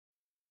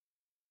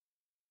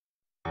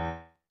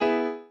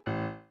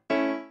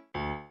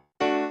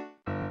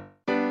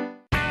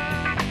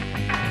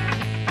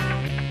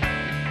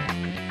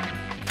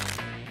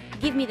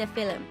Give me the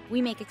film.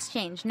 We make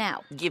exchange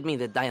now. Give me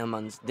the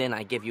diamonds, then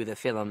I give you the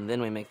film,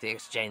 then we make the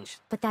exchange.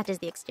 But that is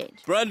the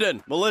exchange.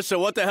 Brendan, Melissa,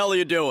 what the hell are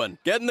you doing?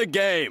 Get in the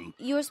game.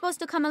 You were supposed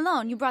to come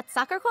alone. You brought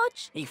soccer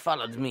coach? He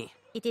followed me.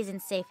 It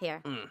isn't safe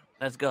here.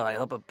 Let's go. I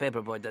hope a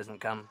paperboy doesn't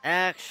come.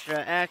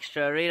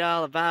 Extra, read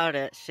all about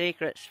it.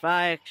 Secret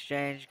spy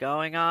exchange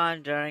going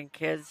on during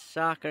kids'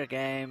 soccer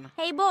game.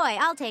 Hey, boy,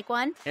 I'll take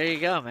one. Here you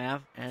go,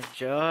 ma'am.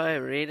 Enjoy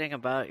reading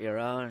about your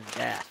own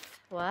death.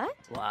 What?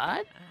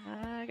 What?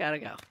 I gotta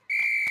go.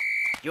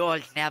 You'll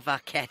never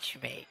catch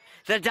me.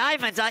 The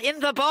diamonds are in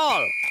the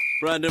ball!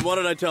 Brendan, what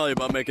did I tell you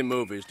about making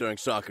movies during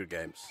soccer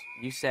games?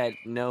 You said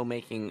no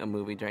making a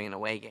movie during an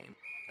away game.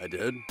 I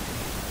did.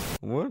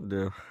 What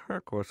the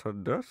heck was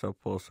that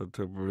supposed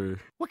to be?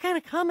 What kind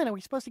of comment are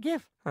we supposed to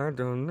give? I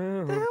don't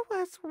know. That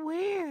was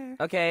weird.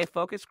 Okay,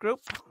 focus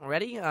group.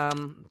 Ready?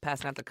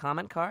 Passing out the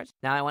comment cards.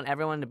 Now I want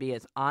everyone to be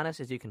as honest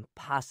as you can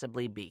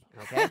possibly be,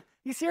 okay?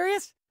 You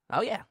serious?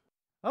 Oh, yeah.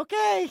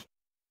 Okay.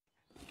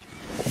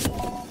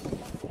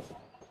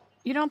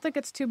 You don't think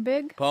it's too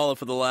big? Paula,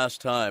 for the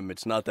last time,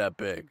 it's not that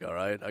big, all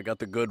right? I got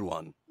the good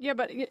one. Yeah,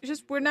 but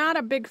we're not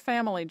a big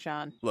family,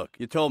 John. Look,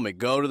 you told me,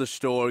 go to the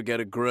store, get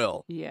a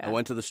grill. Yeah. I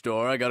went to the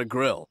store, I got a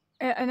grill.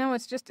 I know,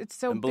 it's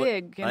so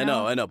big, you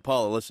know? I know.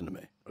 Paula, listen to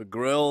me. A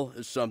grill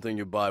is something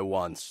you buy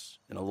once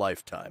in a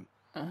lifetime.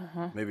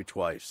 Maybe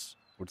twice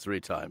or 3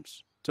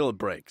 times, till it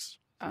breaks.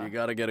 So you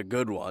gotta get a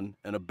good one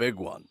and a big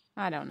one.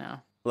 I don't know.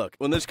 Look,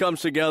 when this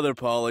comes together,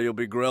 Paula, you'll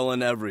be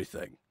grilling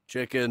everything.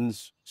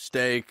 Chickens,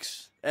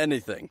 steaks,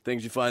 anything.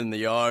 Things you find in the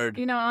yard.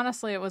 You know,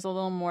 honestly, it was a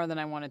little more than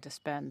I wanted to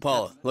spend.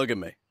 Paula, look at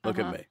me. Look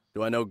at me.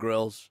 Do I know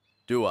grills?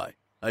 Do I?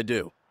 I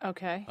do.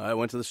 Okay. I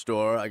went to the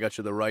store. I got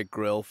you the right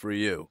grill for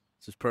you.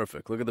 This is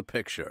perfect. Look at the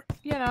picture.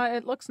 You know,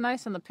 it looks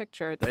nice in the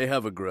picture. They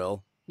have a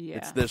grill. Yeah.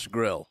 It's this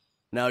grill.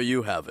 Now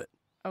you have it.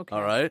 Okay.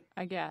 All right?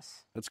 I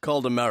guess. It's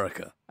called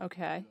America.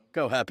 Okay.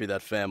 Look how happy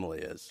that family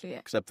is. Yeah.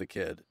 Except the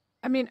kid.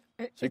 I mean,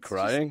 Is he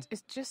crying?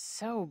 It's just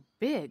so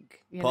big,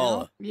 you Paula.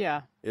 know?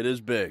 Yeah. It is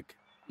big.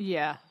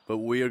 Yeah. But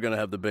we are going to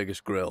have the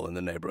biggest grill in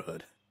the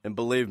neighborhood. And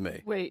believe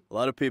me, Wait. a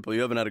lot of people,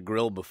 you haven't had a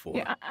grill before.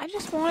 Yeah, I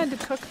just wanted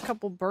to cook a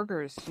couple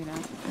burgers, you know?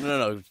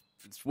 No.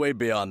 It's way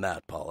beyond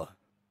that, Paula.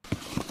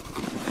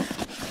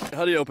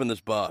 How do you open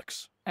this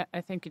box?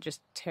 I think you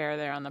just tear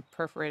there on the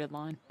perforated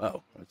line.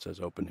 Oh, it says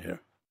open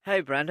here.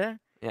 Hey, Brenda.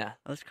 Yeah.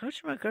 Was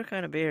Coach McGurk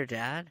going to be your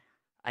dad?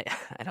 I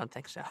don't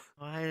think so.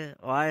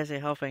 Why is he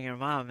helping your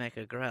mom make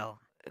a grill?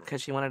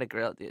 Because she wanted a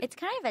grill. It's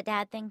kind of a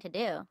dad thing to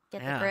do.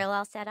 Get Yeah. the grill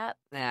all set up.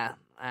 Yeah,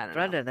 I don't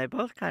Brenda, they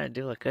both kind of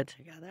do look good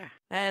together.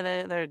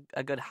 know. They're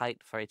a good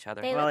height for each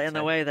other. They Well, look in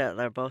the way that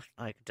they're both,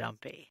 like,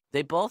 dumpy.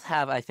 They both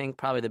have, I think,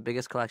 probably the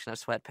biggest collection of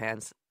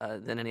sweatpants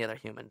than any other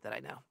human that I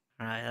know.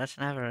 Right, that's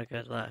never a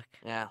good look.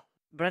 Yeah.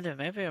 Brenda,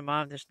 maybe your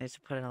mom just needs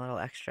to put in a little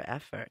extra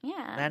effort.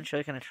 Yeah. Then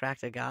she can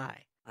attract a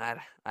guy.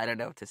 I don't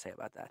know what to say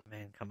about that. I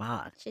mean, come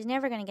on. She's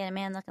never going to get a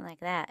man looking like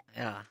that.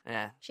 Yeah.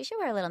 Yeah. She should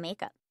wear a little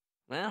makeup.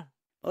 Well.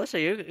 Melissa,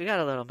 you got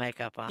a little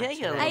makeup on. Yeah,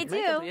 you got a today. little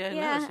I makeup. do. Yeah,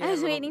 Yeah, notice you I got was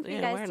a little- waiting for you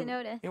yeah, guys wearing- to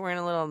notice. You're wearing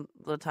a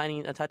little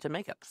tiny touch of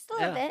makeup. Just a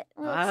little Yeah. bit.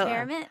 A little Wow.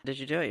 experiment. Did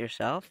you do it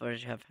yourself, or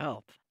did you have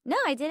help? No,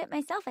 I did it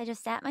myself. I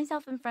just sat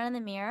myself in front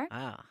of the mirror.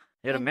 Wow.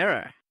 You had a And-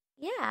 mirror.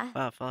 Yeah.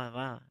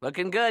 Wow.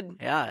 Looking good.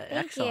 Yeah, Thank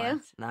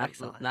excellent. you.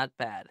 Excellent. Not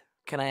bad.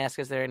 Can I ask,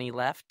 is there any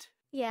left?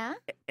 Yeah.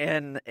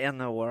 In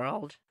the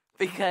world?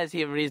 Because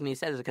the reason he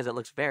says is because it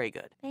looks very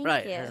good. Thank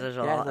Right, you. 'cause there's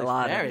Yeah, it a looks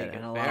lot of very it. good,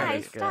 and a very lot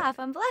Guys, of good. stop.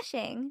 I'm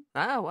blushing.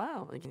 Oh,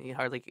 wow. You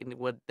hardly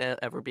would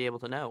ever be able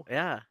to know.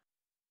 Yeah.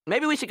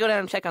 Maybe we should go down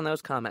and check on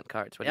those comment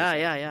cards. What do you say?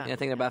 Yeah. You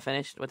think they're about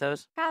finished with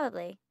those?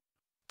 Probably.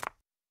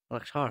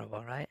 Looks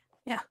horrible, right?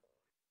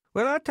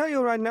 Well, I'll tell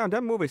you right now,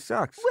 that movie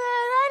sucks. Well,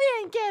 I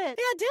didn't get it.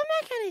 Yeah, it didn't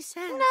make any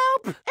sense.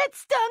 Nope. It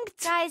stunk.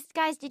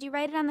 Guys, did you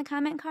write it on the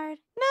comment card?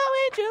 No,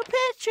 we drew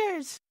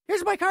pictures.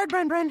 Here's my card,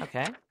 Bren.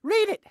 Okay.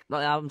 Read it.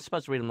 Well, I'm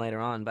supposed to read them later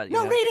on, but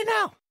No, read it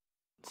now.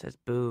 It says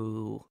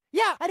boo.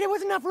 Yeah, there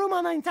wasn't enough room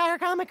on the entire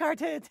comic card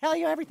to tell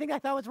you everything I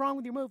thought was wrong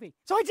with your movie.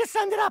 So I just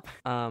summed it up.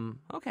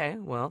 Okay.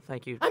 Well,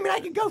 thank you. I mean, I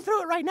can go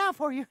through it right now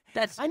for you.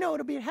 That's I know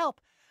it'll be a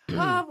help.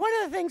 One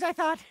of the things I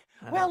thought,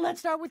 well, let's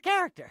start with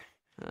character.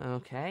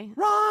 okay.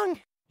 Wrong.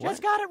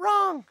 Just got it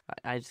wrong.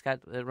 I just got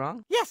it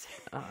wrong. Yes.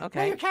 Now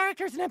Okay. your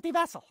character's an empty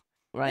vessel.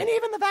 Right. And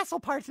even the vessel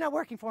part's not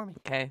working for me.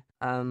 Okay.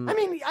 I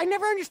mean, I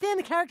never understand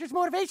the character's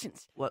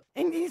motivations. What?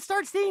 And you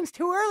start scenes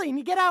too early and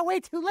you get out way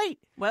too late.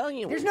 Well,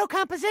 There's no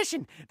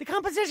composition. The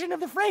composition of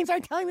the frames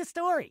aren't telling the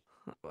story.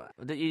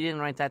 You didn't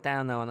write that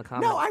down though on the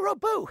comment. No, I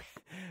wrote boo.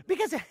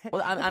 Because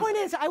Well, the point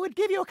is, I would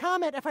give you a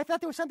comment if I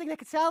thought there was something that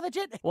could salvage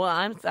it. Well,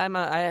 I'm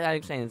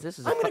saying this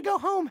is. I'm going to go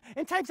home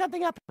and type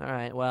something up. All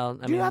right. Well,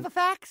 I Do mean, you have a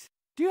fax?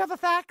 Do you have a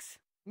fax?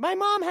 My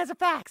mom has a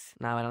fax.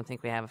 no, I don't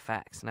think we have a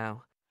fax.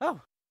 No. Oh,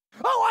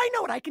 I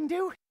know what I can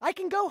do. I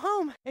can go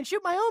home and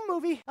shoot my own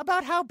movie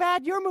about how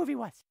bad your movie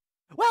was.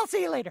 Well,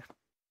 see you later.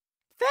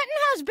 Fenton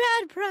has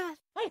bad breath.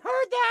 I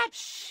heard that.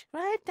 Shh.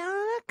 Write down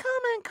on a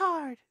comment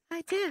card.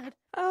 I did.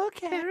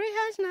 Okay. Barry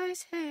has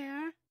nice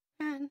hair,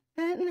 and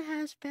Fenton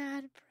has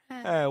bad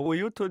breath. Will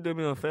you two do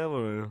me a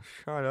favor and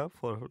shut up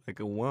for like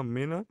 1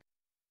 minute?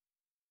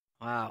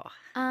 Wow.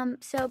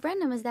 So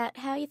Brendan, was that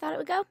how you thought it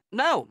would go?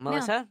 No,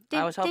 Melissa.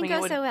 Didn't, I was hoping didn't go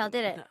it would. so well,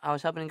 did it? I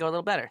was hoping to go a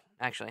little better.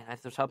 Actually, I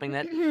was hoping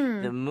that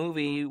the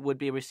movie would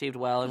be received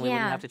well, and we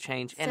wouldn't Yeah. have to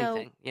change So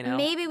anything. You know.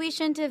 maybe we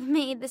shouldn't have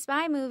made the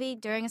spy movie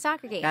during a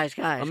soccer game. Guys,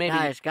 Or maybe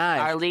guys.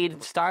 our lead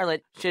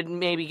starlet should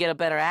maybe get a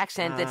better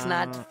accent that's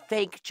not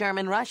fake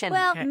German Russian.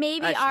 Well,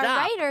 maybe our stop.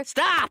 writer.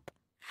 Stop!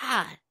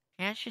 God,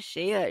 can't you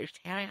see that you're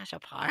tearing us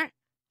apart?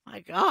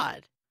 My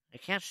God. I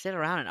can't sit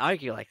around and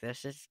argue like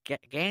this. It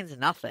gains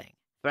nothing.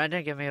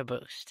 Brendan, give me a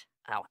boost.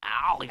 ow,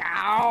 ow,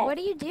 ow. What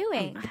are you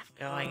doing?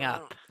 Going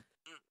up.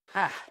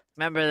 Ah,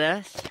 Remember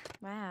this?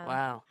 Wow.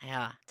 wow.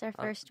 Yeah, It's our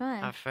first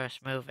one. our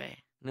first movie.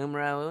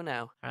 Numero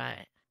uno.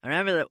 Right.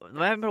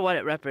 Remember what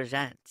it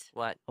represents.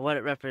 What? What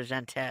it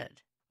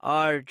represented.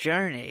 Our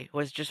journey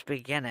was just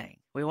beginning.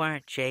 We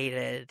weren't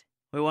jaded.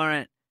 We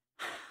weren't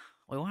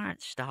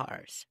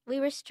stars. We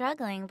were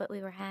struggling, but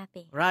we were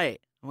happy.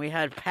 Right. We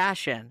had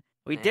passion.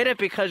 We did it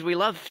because we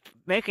loved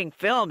making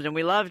films and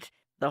we loved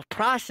the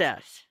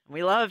process.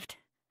 We loved.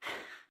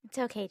 It's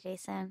okay,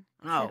 Jason.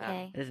 No, It's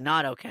okay. it's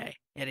not okay,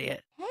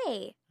 idiot.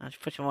 Hey, Let's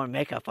put some more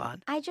makeup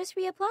on. I just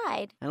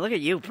reapplied. And look at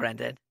you,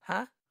 Brendan.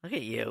 Huh? Look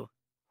at you.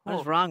 What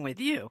is Oh. wrong with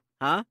you?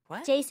 Huh?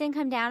 What? Jason,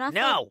 come down off.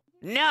 No!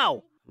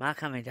 I'm not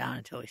coming down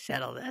until we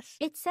settle this.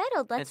 It's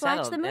settled. Let's It's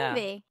watch settled, the yeah.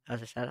 movie.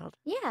 How's it settled?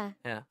 Yeah.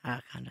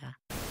 Calm down.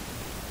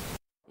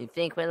 You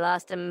think we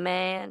lost him,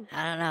 man?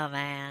 I don't know,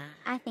 man.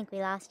 I think we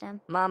lost him.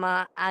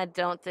 Mama, I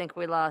don't think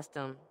we lost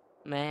him,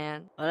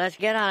 man. Well, let's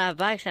get on our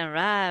bikes and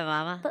ride,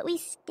 Mama. But we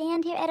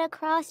stand here at a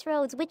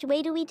crossroads. Which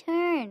way do we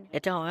turn?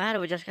 It don't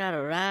matter. We just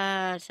gotta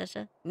ride,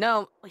 sister.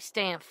 No, we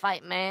stay and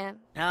fight, man.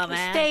 No, We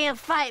man. stay and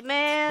fight,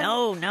 man.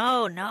 No,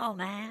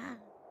 man.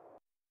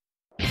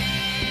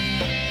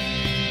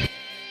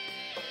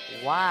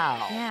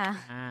 Wow. Yeah.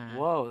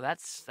 Whoa,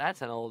 that's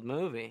an old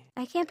movie.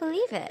 I can't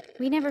believe it.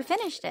 We never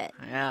finished it.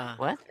 Yeah.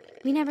 What?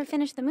 We never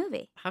finished the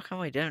movie. How come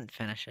we didn't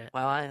finish it?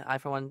 Well, I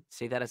for one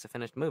see that as a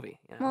finished movie.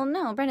 You know? Well,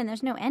 no, Brendan,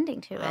 there's no ending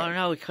to it. Oh,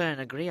 no, we couldn't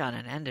agree on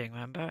an ending,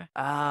 remember?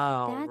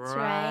 Oh, That's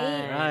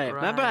right. Right.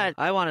 Remember,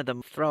 I wanted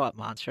the throw-up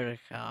monster to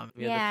come.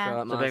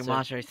 Yeah. The big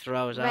monster he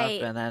throws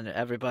Right. up, and then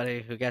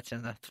everybody who gets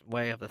in the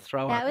way of the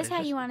throw-up. That was is how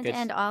just- you wanted good to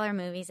end all our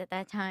movies at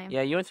that time.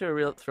 Yeah, you went through a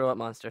real throw up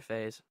monster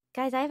phase.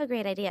 Guys, I have a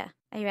great idea.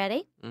 Are you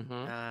ready? Mm-hmm.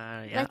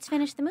 Yeah. Let's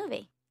finish the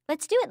movie.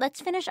 Let's do it. Let's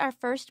finish our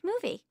first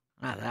movie.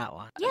 Not that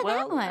one. Yeah,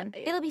 Well, that one.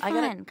 It'll be I fun.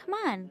 gotta- Come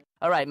on.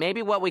 All right,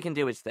 maybe what we can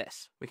do is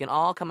this: we can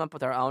all come up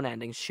with our own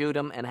endings, shoot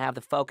them, and have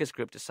the focus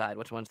group decide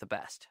which one's the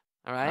best.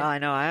 All right? Oh, I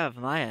know. I have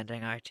my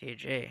ending,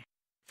 RTG.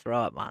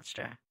 Throw-up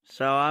monster.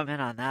 So I'm in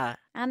on that.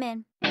 I'm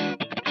in.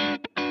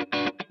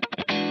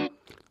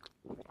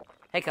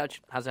 Hey,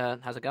 Coach, how's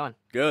it going?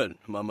 Good.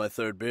 I'm on my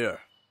third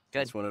beer. Good.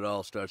 That's when it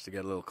all starts to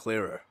get a little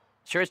clearer.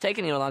 Sure, it's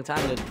taken you a long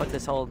time to put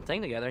this whole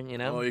thing together. You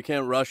know, Oh, you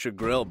can't rush a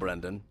grill,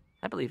 Brendan.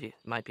 I believe you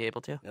might be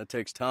able to. It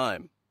takes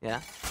time. Yeah.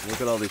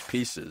 Look at all these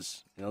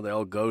pieces. They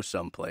all go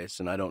someplace,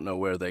 and I don't know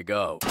where they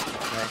go.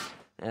 Right.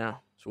 Yeah.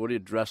 So what do you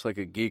dress like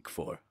a geek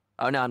for?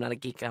 Oh no, I'm not a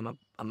geek. I'm a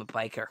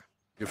biker.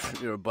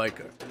 You're a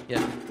biker. Yeah.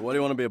 So why do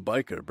you want to be a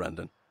biker,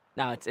 Brendan?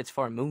 No, it's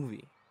for a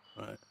movie.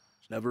 All right.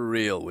 It's never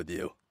real with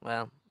you.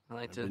 Well, I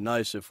like It'd to be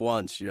nice if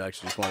once you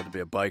actually just wanted to be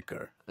a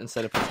biker.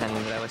 instead of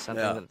pretending that I was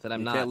something Yeah. that I'm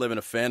you not. can't live in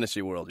a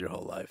fantasy world your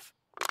whole life.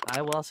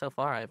 So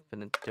far I've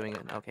been doing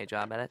an okay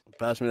job at it.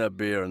 Pass me that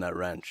beer and that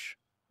wrench.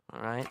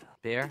 All right,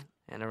 beer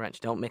and a wrench.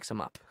 Don't mix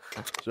them up.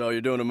 So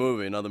you're doing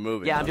another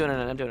movie. Yeah, huh?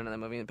 I'm doing another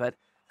movie, but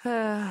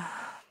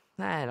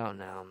I don't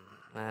know.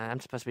 I'm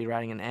supposed to be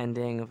writing an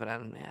ending, but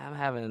I'm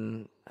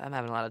having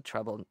a lot of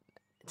trouble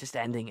just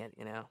ending it.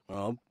 You know,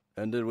 Well,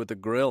 end it with the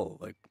grill.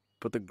 Like,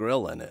 put the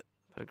grill in it.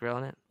 put a grill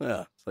in it.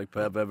 Yeah, it's like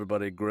have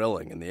everybody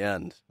grilling in the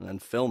end, and then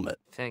film it.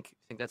 Think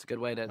that's a good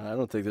way to? I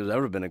don't think there's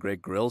ever been a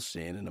great grill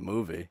scene in a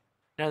movie.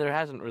 No, there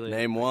hasn't really.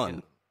 Name one. You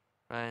know,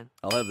 right?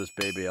 I'll have this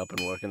baby up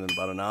and working in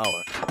about an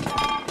hour.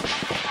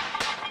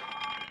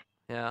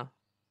 Yeah.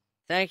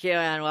 Thank you,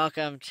 and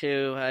welcome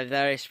to a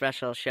very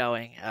special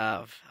showing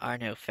of our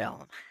new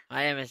film.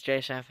 My name is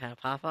Jason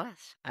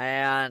Panopoulos,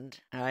 and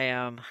I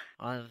am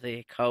one of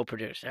the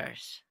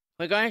co-producers.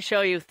 We're going to show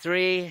you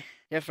 3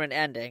 different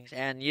endings,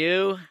 and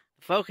you,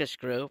 the focus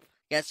group,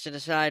 gets to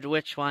decide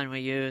which one we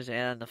use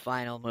in the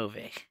final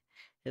movie.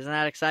 Isn't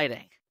that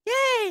exciting?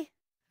 Yay!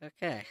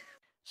 Okay,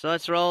 so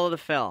let's roll the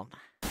film.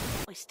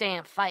 We stay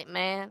and fight,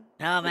 man.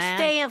 No, man.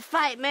 We stay and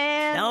fight,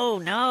 man. No,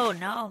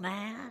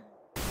 man.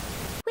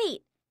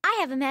 Wait, I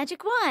have a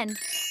magic wand.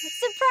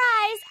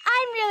 Surprise!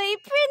 I'm really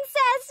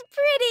Princess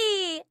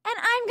Pretty! And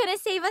I'm gonna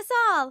save us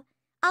all.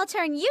 I'll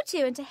turn you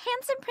two into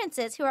handsome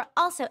princes who are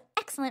also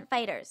excellent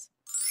fighters.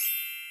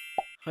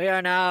 We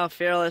are now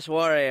fearless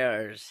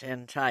warriors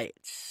in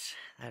tights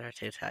that are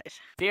too tight.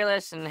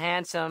 Fearless and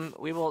handsome,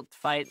 we will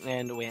fight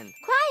and win.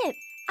 Quiet!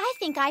 I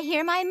think I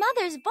hear my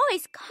mother's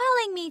voice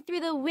calling me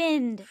through the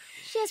wind.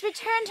 She has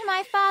returned to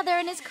my father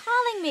and is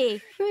calling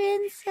me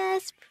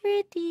Princess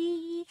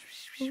Pretty.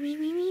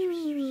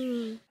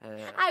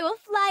 I will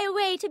fly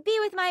away to be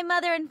with my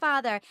mother and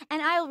father,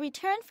 and I will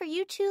return for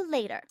you two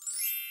later.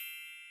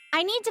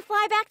 I need to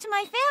fly back to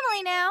my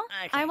family now.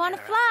 I want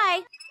to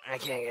fly. I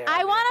can't get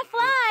I want to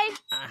fly.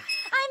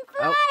 I'm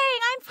flying.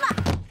 I'm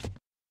flying.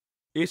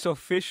 It's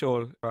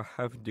official. I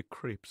have the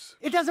creeps.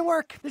 It doesn't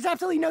work. There's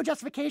absolutely no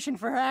justification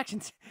for her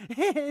actions.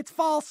 It's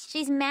false.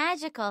 She's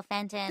magical,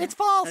 Fenton. It's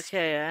false.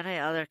 Okay, any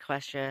other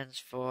questions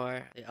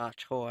for the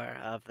auteur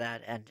of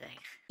that ending?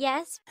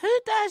 Yes, Who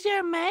does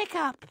your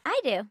makeup? I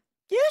do.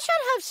 You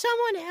should have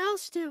someone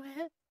else do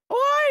it. Or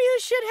you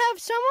should have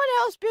someone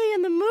else be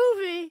in the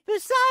movie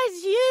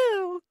besides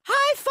you.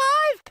 High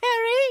five,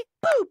 Perry.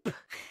 Boop.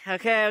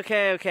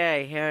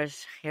 Okay.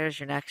 Here's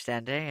your next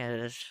ending. It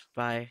is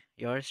by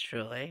yours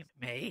truly,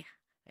 me.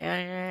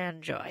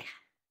 Enjoy.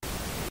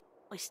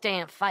 We stay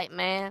and fight,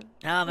 man.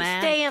 No,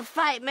 man. Stay and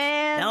fight,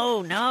 man.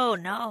 No,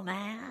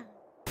 man.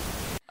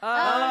 Oh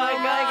my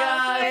God,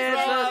 guys!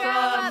 It's the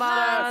Slug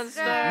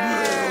Monster!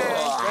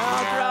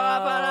 Don't throw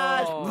up on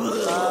us!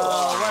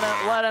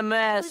 Oh, what a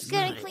mess! Who's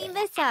gonna clean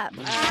this up? Ouch!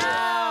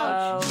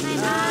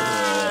 My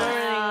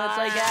Burning, it's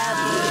like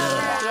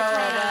acid. Throw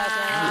up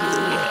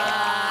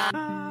acid.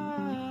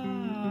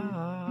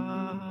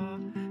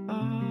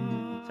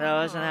 So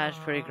wasn't that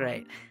pretty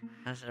great?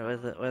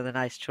 With a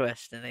nice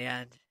twist in the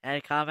end. Any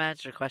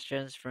comments or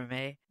questions for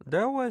me?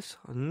 That was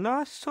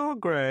not so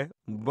great,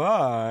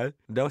 but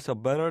that was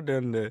better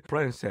than the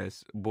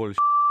princess bullshit.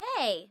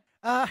 Hey,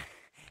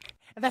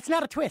 That's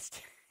not a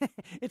twist.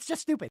 It's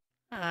just stupid.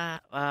 Save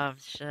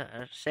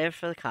it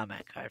for the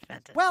comment card,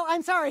 Fenton. Well,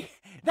 I'm sorry.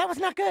 That was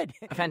not good.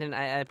 Fenton,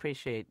 I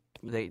appreciate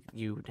that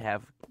you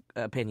have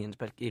opinions,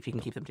 but if you can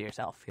keep them to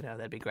yourself,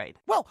 that'd be great.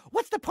 Well,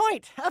 what's the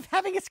point of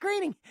having a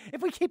screening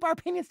if we keep our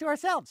opinions to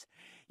ourselves?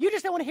 You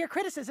just don't want to hear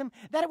criticism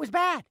that it was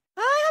bad.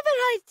 I have an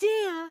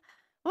idea.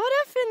 What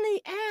if in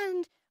the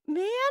end,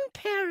 me and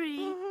Perry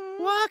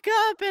walk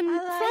up in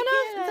front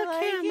of the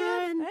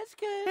camera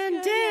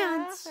and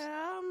dance?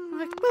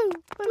 Like, woo,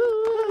 woo,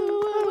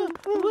 woo,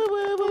 woo, woo,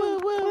 woo,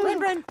 woo, woo.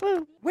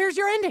 Bren, where's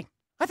your ending?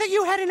 I thought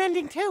you had an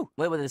ending too.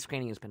 Well, the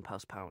screening has been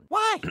postponed.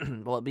 Why?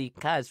 Well,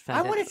 because I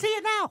Fenton... want to see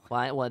it now.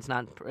 Why? Well, it's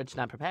not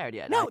prepared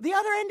yet. No, the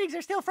other endings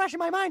are still fresh in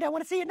my mind. I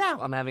want to see it now.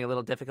 I'm having a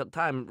little difficult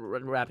time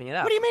wrapping it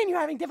up. What do you mean you're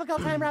having a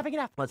difficult time wrapping it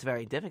up? Well, it's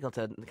very difficult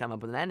to come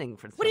up with an ending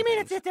for. What do you mean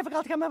things. it's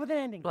difficult to come up with an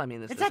ending? Well, I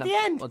mean, it's at the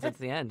end. Well, it's at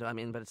the end. I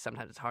mean, but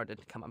sometimes it's hard to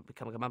come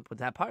up with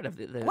that part of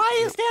the. Why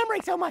are you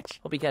stammering so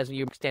much? Well, because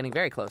you're standing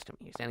very close to me.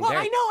 You're standing Well,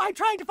 very. I know. I'm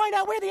trying to find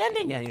out where the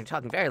ending. Yeah, you're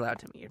talking very loud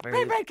to me. You're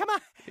very. Bren, come on.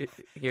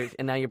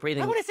 And now you're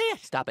breathing. I want to see it.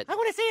 Stop it. I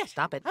want to see it.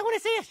 Stop it. I want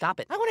to see it. Stop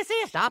it. I want to see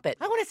it. Stop it.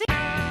 I want to see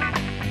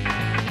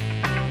it.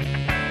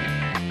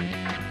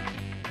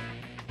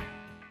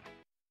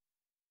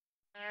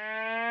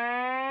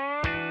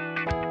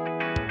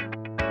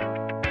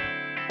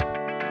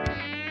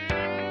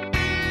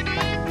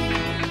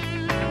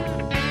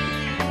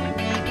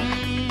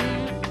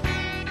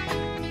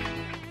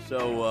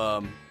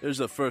 So, here's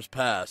the first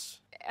pass.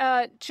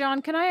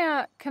 John, can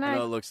I? I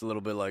know it looks a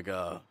little bit like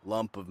a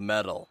lump of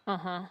metal,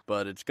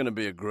 but it's going to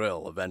be a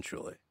grill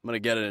eventually. I'm going to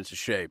get it into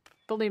shape.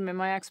 Believe me,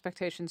 my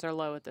expectations are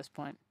low at this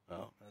point.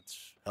 Oh,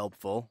 that's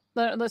helpful.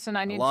 Listen,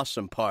 I I need. lost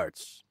some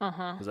parts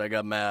Uh-huh. because I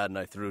got mad and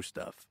I threw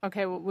stuff.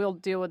 Okay, we'll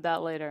deal with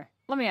that later.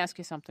 Let me ask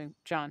you something,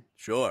 John.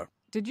 Sure.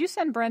 Did you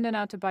send Brendan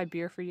out to buy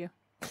beer for you?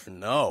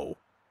 No.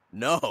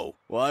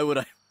 Why would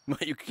I? Are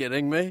you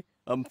kidding me?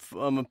 I'm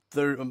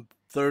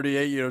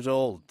 38 years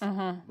old.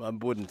 I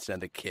wouldn't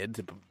send a kid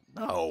to.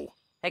 No.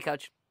 Hey,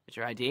 Coach. It's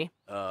your ID.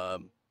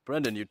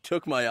 Brendan, you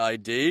took my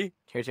ID?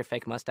 Here's your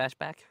fake mustache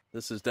back.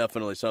 This is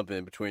definitely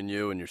something between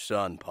you and your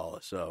son, Paula,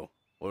 so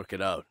work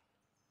it out.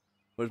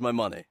 Where's my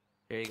money?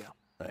 Here you go.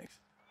 Thanks.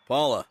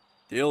 Paula,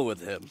 deal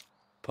with him.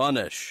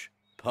 Punish.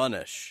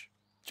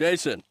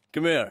 Jason,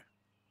 come here.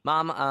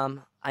 Mom,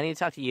 I need to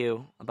talk to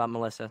you about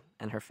Melissa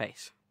and her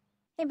face.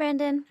 hey,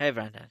 Brendan. Hey,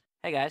 Brendan.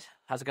 Hey guys,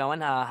 how's it going?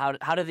 How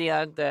did the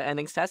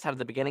endings test? How did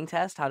the beginning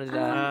test? How did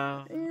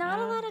Not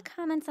a lot of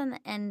comments on the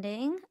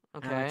ending. I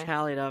okay,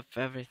 tallied up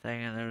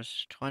everything, and there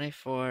was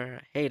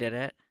 24 hated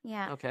it,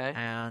 Yeah. okay.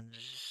 and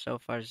so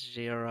far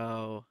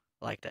 0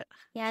 liked it.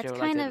 Yeah, it's Sure,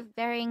 kind like of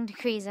varying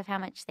degrees of how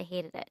much they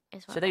hated it,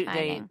 is what So I'm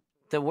finding.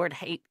 the word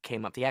hate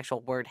came up. The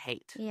actual word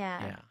hate.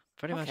 Yeah. Yeah,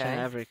 pretty much Okay. on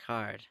every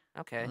card.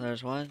 Okay.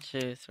 There's 1,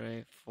 2,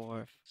 3,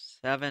 4,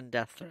 7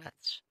 death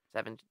threats.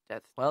 7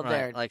 deaths. Well, Right,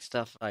 there. like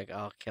stuff like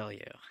 "I'll kill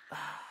you."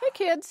 Hey,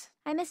 kids.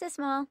 Hi, Mrs.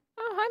 Small.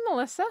 Oh, hi,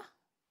 Melissa.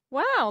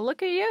 Wow,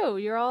 look at you.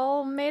 You're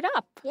all made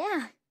up.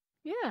 Yeah.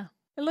 Yeah.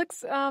 It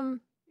looks,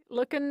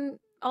 looking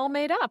all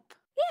made up.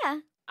 Yeah.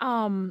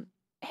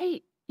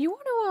 Hey, you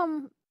want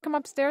to, come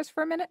upstairs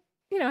for a minute?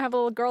 Have a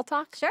little girl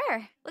talk? Sure.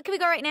 Well, can we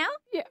go right now?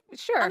 Yeah,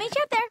 sure. I'll meet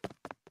you up there.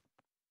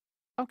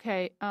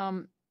 Okay,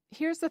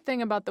 here's the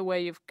thing about the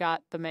way you've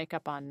got the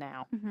makeup on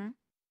now. Mm-hmm.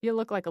 You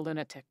look like a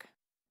lunatic.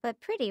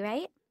 But pretty,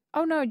 right?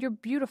 Oh, no, you're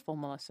beautiful,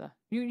 Melissa.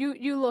 You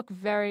look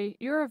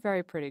you're a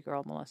very pretty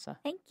girl, Melissa,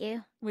 Thank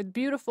you. with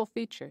beautiful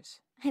features.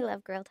 I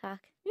love girl talk.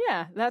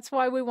 Yeah, that's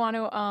why we want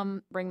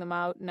to, bring them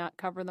out, not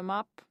cover them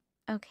up.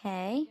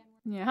 Okay.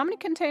 Yeah, how many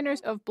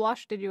containers of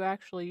blush did you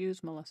actually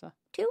use, Melissa?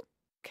 2.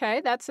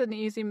 Okay, that's an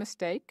easy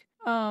mistake.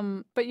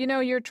 But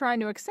you're trying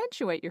to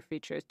accentuate your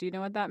features. Do you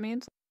know what that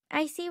means?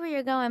 I see where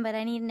you're going, but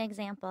I need an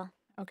example.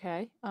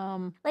 Okay.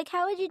 Like,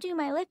 how would you do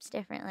my lips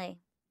differently?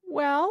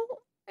 Well,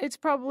 it's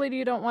probably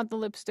you don't want the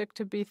lipstick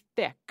to be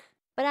thick.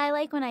 But I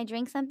like when I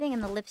drink something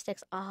and the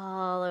lipstick's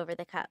all over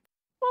the cup.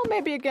 Well,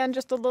 maybe again,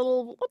 just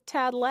a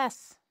tad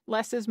less.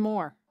 Less is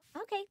more.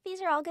 Okay,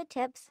 these are all good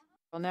tips.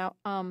 Well, now,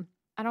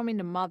 I don't mean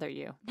to mother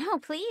you. No,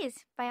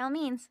 please, by all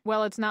means.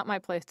 Well, it's not my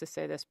place to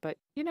say this, but,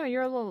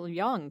 you're a little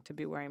young to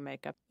be wearing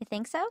makeup. You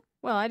think so?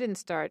 Well, I didn't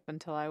start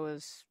until I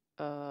was,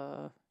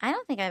 I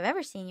don't think I've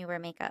ever seen you wear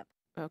makeup.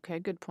 Okay,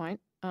 good point.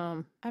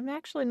 I'm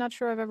actually not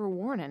sure I've ever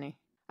worn any.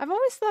 I've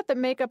always thought that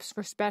makeup's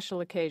for special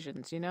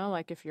occasions,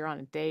 like if you're on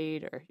a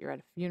date or you're at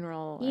a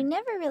funeral. You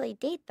never really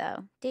date,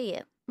 though, do you?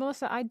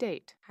 Melissa, I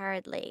date.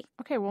 Hardly.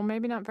 Okay, well,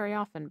 maybe not very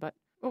often, but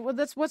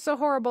what's so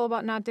horrible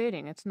about not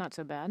dating? It's not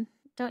so bad.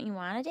 Don't you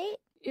want to date?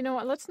 You know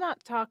what? Let's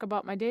not talk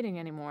about my dating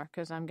anymore,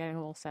 because I'm getting a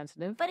little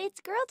sensitive. But it's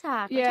girl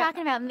talk. Yeah. We're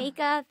talking about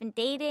makeup and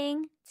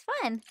dating. It's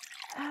fun.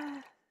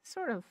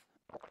 Sort of.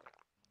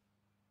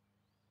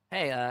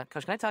 Hey,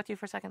 Coach, can I talk to you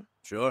for a second?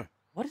 Sure.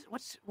 What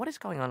is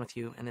going on with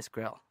you and this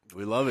grill?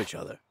 We love each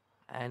other.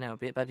 I know,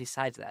 but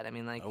besides that, I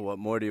mean, like... What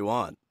more do you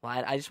want?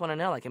 Well, I just want to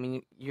know, like, I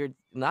mean, you're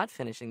not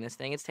finishing this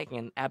thing. It's taking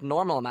an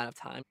abnormal amount of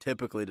time.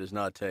 Typically does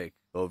not take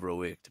over a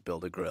week to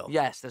build a grill.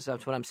 Yes, that's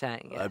what I'm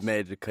saying. Yes. I've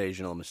made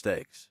occasional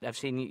mistakes. I've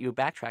seen you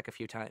backtrack a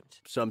few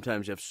times.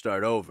 Sometimes you have to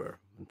start over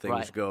when things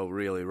Right. go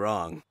really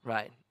wrong.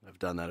 Right. I've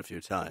done that a few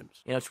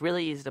times. It's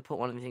really easy to put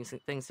one of these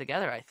things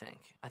together, I think.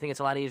 I think it's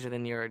a lot easier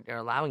than you're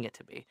allowing it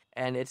to be.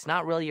 And it's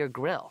not really your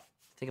grill.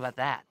 Think about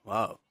that.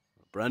 Wow.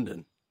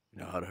 Brendan,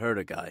 you know how to hurt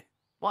a guy.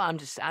 Well,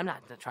 I'm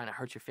not trying to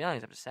hurt your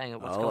feelings. I'm just saying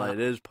what's going on. It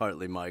is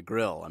partly my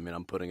grill. I mean,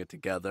 I'm putting it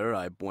together.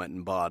 I went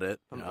and bought it.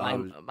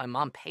 My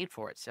mom paid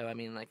for it, so I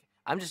mean, like,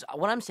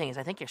 what I'm saying is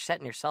I think you're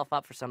setting yourself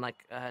up for some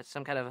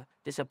kind of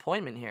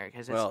disappointment here.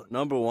 Well,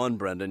 number one,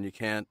 Brendan, you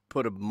can't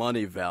put a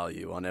money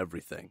value on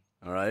everything,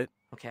 all right?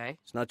 Okay.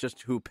 It's not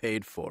just who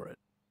paid for it.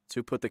 It's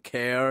who put the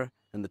care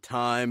and the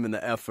time and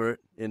the effort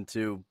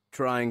into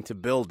trying to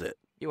build it.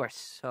 You are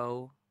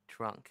so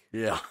drunk.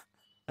 Yeah,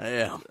 I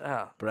am.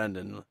 Oh.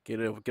 Brendan, get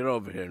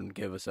over here and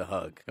give us a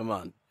hug. Come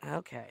on.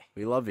 Okay.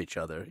 We love each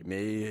other,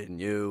 me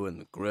and you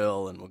and the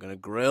grill, and we're going to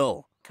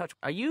grill. Coach,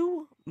 are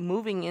you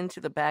moving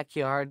into the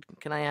backyard,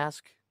 can I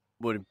ask?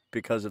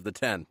 Because of the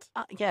tent?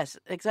 Yes,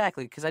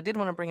 exactly, because I did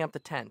want to bring up the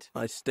tent.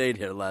 I stayed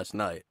here last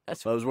night. I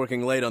was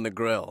working late on the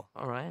grill.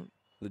 All right.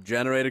 The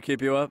generator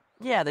keep you up?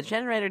 Yeah, the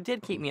generator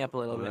did keep me up a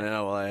little bit.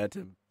 Yeah, well, I had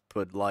to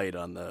put light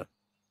on the...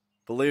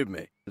 Believe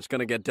me, it's going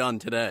to get done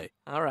today.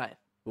 All right.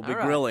 We'll be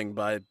grilling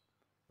by...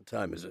 What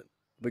time is it?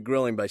 We'll be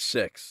grilling by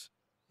 6.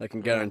 I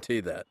can guarantee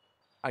that.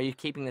 Are you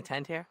keeping the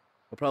tent here?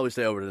 We'll probably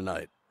stay over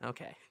tonight.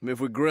 Okay. I mean, if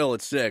we grill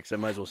at 6, I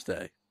might as well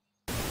stay.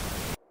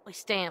 We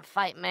stay and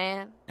fight,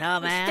 man. No,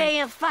 man. We stay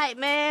and fight,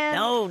 man.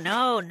 No,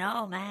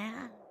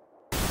 man.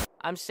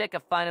 I'm sick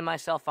of finding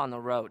myself on the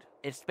road.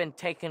 It's been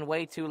taking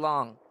way too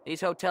long.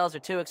 These hotels are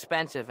too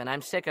expensive, and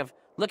I'm sick of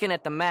looking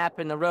at the map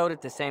and the road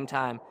at the same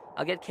time.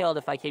 I'll get killed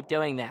if I keep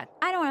doing that.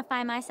 I don't want to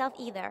find myself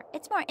either.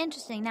 It's more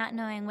interesting not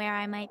knowing where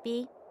I might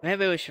be.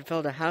 Maybe we should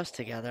build a house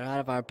together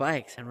out of our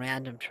bikes and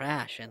random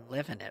trash and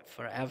live in it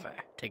forever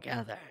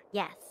together.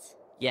 Yes.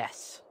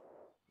 Yes.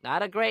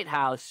 Not a great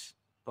house,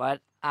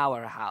 but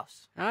our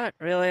house. Not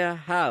really a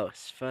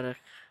house, but a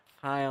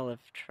pile of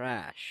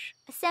trash.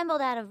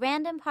 Assembled out of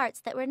random parts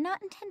that were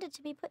not intended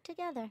to be put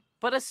together.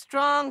 But a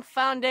strong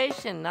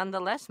foundation,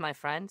 nonetheless, my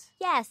friends.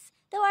 Yes,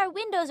 though our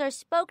windows are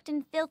spoked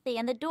and filthy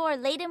and the door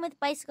laden with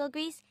bicycle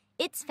grease,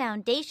 its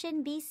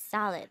foundation be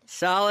solid.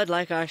 Solid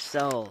like our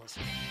souls.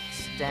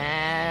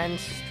 Stand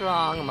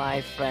strong,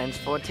 my friends,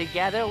 for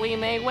together we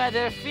may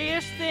weather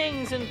fierce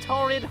things and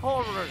torrid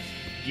horrors.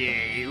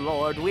 Yea,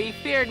 Lord, we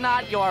fear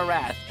not your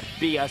wrath.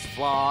 Be us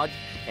flawed,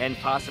 and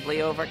possibly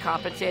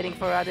overcompensating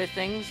for other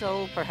things,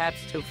 oh, perhaps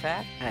too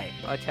fat, Hey.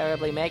 or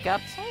terribly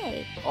make-ups,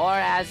 Hey. or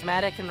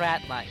asthmatic and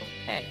rat-like.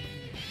 Hey.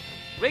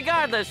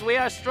 Regardless, we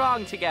are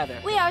strong together.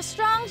 We are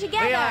strong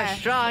together. We are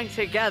strong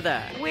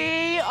together.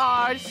 We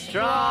are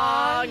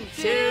strong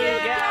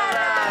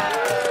together.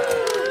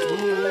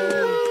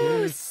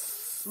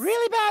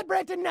 Really bad,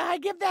 Brenton. I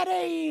give that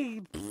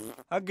a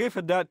I give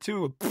it that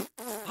too.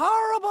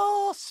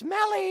 horrible,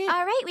 smelly.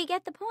 All right, we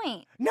get the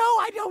point. No,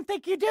 I don't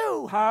think you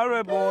do.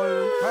 Horrible.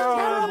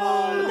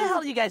 What the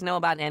hell do you guys know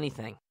about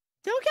anything?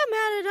 Don't get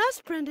mad at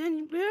us,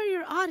 Brendan. We're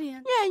your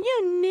audience. Yeah,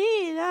 you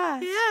need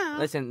us. Yeah.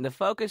 Listen, the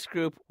focus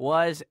group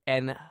was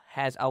and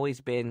has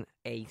always been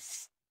a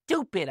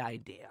stupid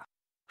idea.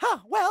 Huh,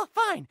 well,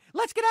 fine.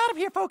 Let's get out of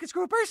here, focus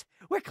groupers.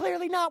 We're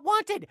clearly not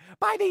wanted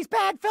by these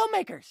bad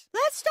filmmakers.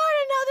 Let's start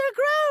another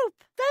group.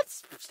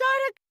 Let's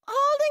start a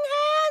holding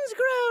hands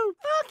group.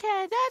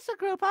 Okay, that's a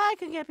group I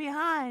can get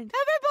behind.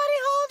 Everybody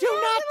hold Do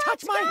hands. not and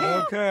touch let's my go.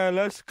 hand. Okay,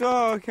 let's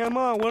go. Come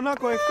on. We're not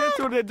going to fit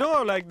through the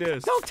door like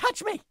this. Don't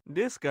touch me.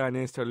 This guy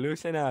needs to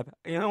loosen up.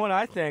 You know what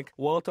I think?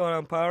 Walter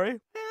and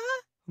Perry? Yeah.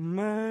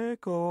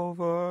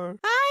 Makeover.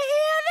 I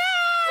hear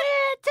that.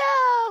 Me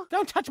too.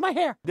 Don't touch my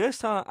hair. This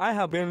time, I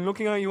have been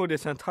looking at you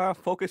this entire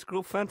focus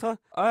group, Fanta.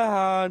 I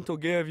had to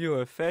give you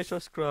a facial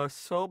scrub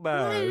so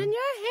bad. And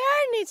your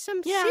hair needs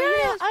some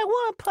serious... I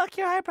want to pluck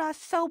your eyebrows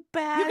so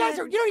bad. You guys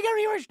are, you don't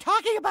know what you're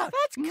talking about.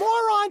 That's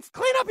morons.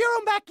 Clean up your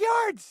own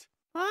backyards.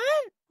 What?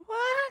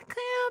 What?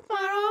 Clean up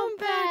our own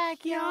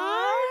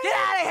backyard? Get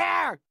out of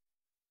here.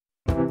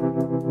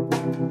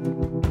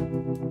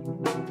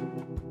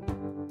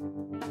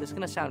 This is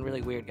gonna sound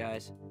really weird,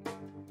 guys.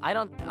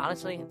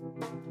 Honestly,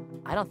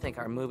 I don't think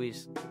our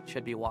movies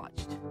should be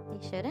watched.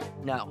 They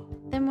shouldn't? No.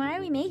 Then why are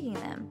we making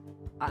them?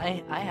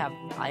 I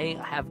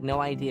have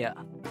no idea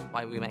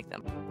why we make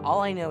them.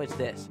 All I know is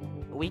this.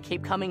 We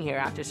keep coming here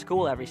after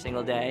school every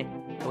single day,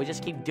 and we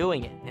just keep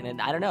doing it. And then,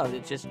 I don't know,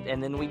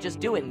 and then we just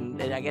do it,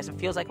 and I guess it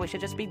feels like we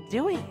should just be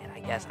doing it, I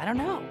guess. I don't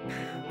know.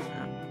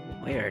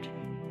 Weird.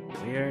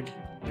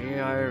 We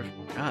are...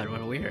 God,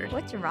 we're weird.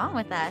 What's wrong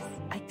with us?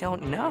 I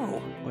don't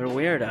know. We're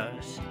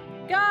weirdos.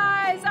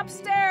 Guys,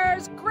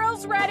 upstairs!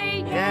 Grill's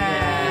ready!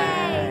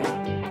 Yay!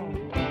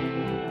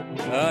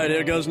 All right,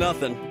 here goes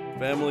nothing.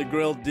 Family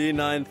Grill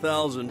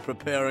D9000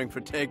 preparing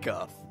for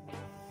takeoff.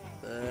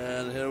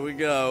 And here we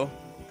go.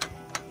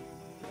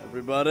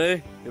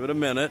 Everybody, give it a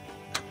minute.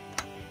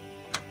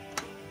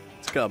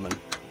 It's coming.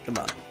 Come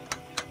on.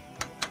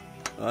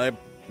 All right,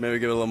 maybe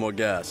give it a little more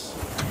gas.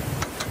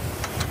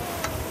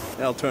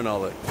 Yeah, I'll turn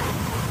all it.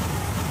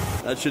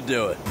 That should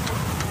do it.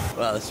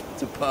 Wow, it's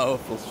a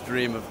powerful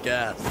stream of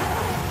gas.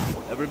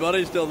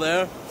 Everybody still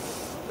there?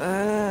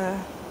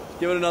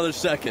 Give it another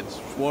second. It's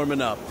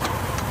warming up.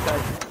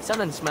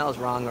 Something smells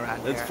wrong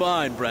around here. It's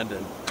fine,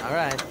 Brendan. All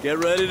right. Get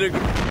ready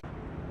to...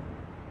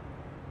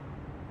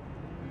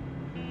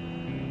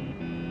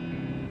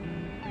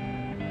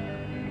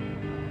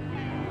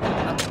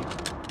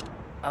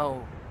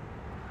 Oh.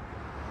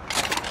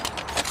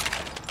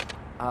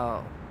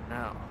 Oh,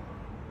 no.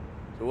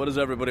 So what does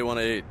everybody want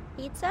to eat?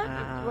 Pizza?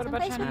 What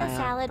about Someplace with a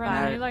salad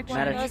Brendan, bar. you like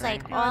One of those,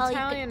 like, Mediterranean? all you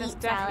Italian could is eat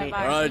definitely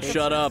salad All bars. right,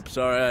 shut up.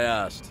 Sorry I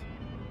asked.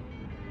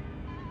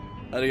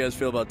 How do you guys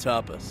feel about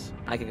tapas?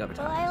 I could go for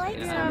Well, tapas. I like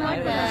Yeah, some of I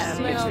the have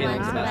mixed little feelings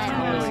ones, about but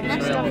tapas.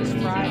 most of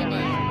it's Fried. vegan.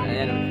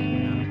 And